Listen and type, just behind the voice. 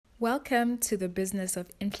Welcome to the Business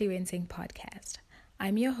of Influencing podcast.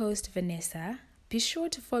 I'm your host, Vanessa. Be sure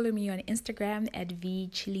to follow me on Instagram at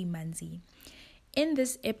vchilimanzi. In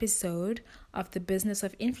this episode of the Business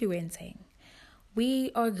of Influencing,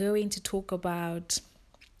 we are going to talk about,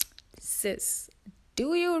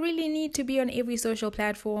 do you really need to be on every social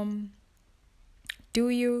platform? Do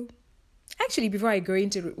you? Actually, before I go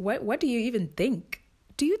into what do you even think?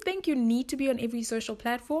 Do you think you need to be on every social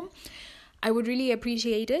platform? I would really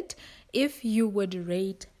appreciate it if you would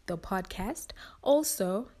rate the podcast.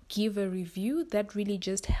 Also, give a review. That really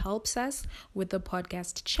just helps us with the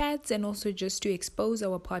podcast chats and also just to expose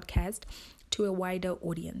our podcast to a wider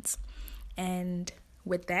audience. And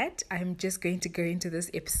with that, I'm just going to go into this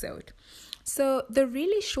episode. So the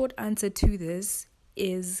really short answer to this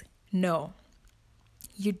is no.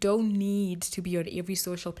 You don't need to be on every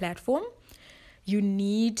social platform. You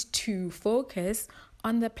need to focus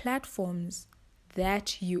on the platforms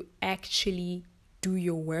that you actually do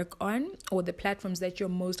your work on, or the platforms that you're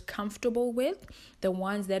most comfortable with, the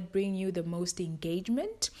ones that bring you the most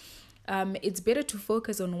engagement. It's better to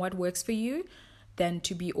focus on what works for you than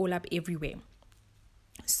to be all up everywhere.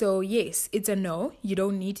 So yes, it's a no. You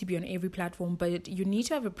don't need to be on every platform, but you need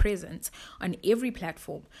to have a presence on every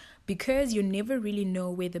platform because you never really know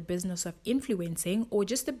where the business of influencing or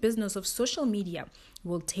just the business of social media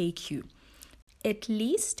will take you. At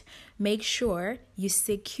least make sure you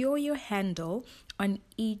secure your handle on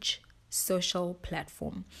each social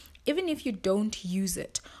platform. Even if you don't use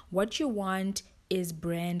it, what you want is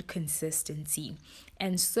brand consistency.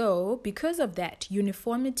 And so, because of that,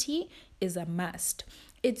 uniformity is a must.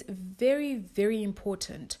 It's very, very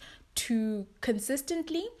important to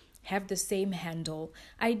consistently have the same handle.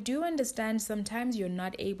 I do understand sometimes you're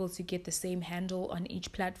not able to get the same handle on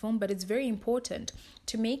each platform, but it's very important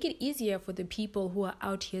to make it easier for the people who are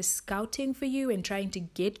out here scouting for you and trying to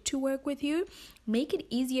get to work with you. Make it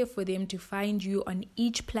easier for them to find you on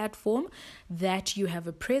each platform that you have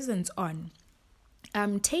a presence on.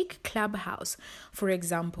 Take Clubhouse, for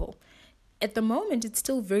example. At the moment, it's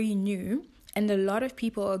still very new and a lot of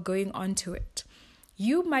people are going onto it.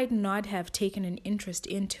 You might not have taken an interest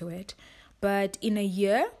into it, but in a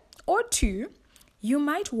year or two, you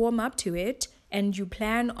might warm up to it and you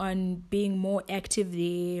plan on being more active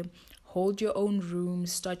there, hold your own room,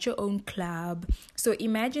 start your own club. So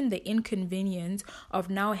imagine the inconvenience of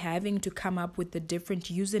now having to come up with a different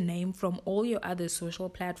username from all your other social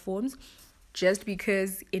platforms just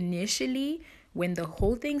because initially when the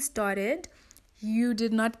whole thing started, you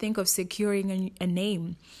did not think of securing a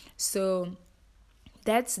name. So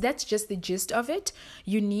that's just the gist of it.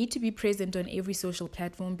 You need to be present on every social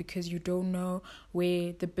platform because you don't know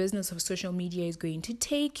where the business of social media is going to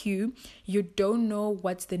take you. You don't know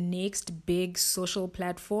what's the next big social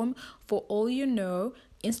platform. For all you know,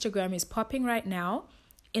 Instagram is popping right now.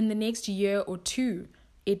 In the next year or two,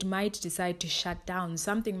 it might decide to shut down.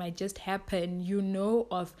 Something might just happen. You know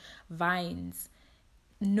of Vines.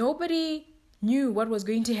 Nobody knew what was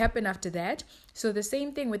going to happen after that. So the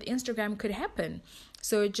same thing with Instagram could happen.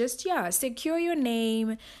 So just, secure your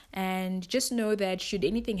name and just know that should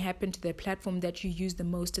anything happen to the platform that you use the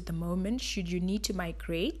most at the moment, should you need to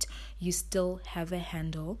migrate, you still have a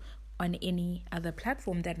handle on any other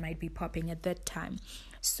platform that might be popping at that time.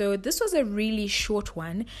 So this was a really short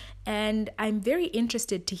one, and I'm very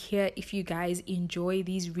interested to hear if you guys enjoy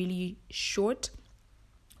these really short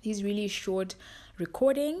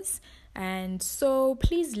recordings. And so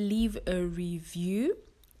please leave a review.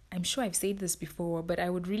 I'm sure I've said this before, but I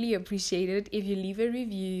would really appreciate it if you leave a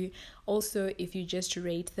review. Also, if you just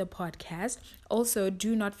rate the podcast. Also,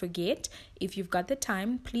 do not forget, if you've got the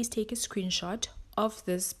time, please take a screenshot of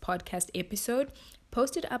this podcast episode,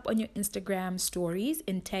 post it up on your Instagram stories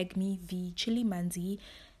and tag me vchilimanzi.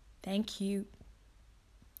 Thank you.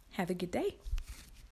 Have a good day.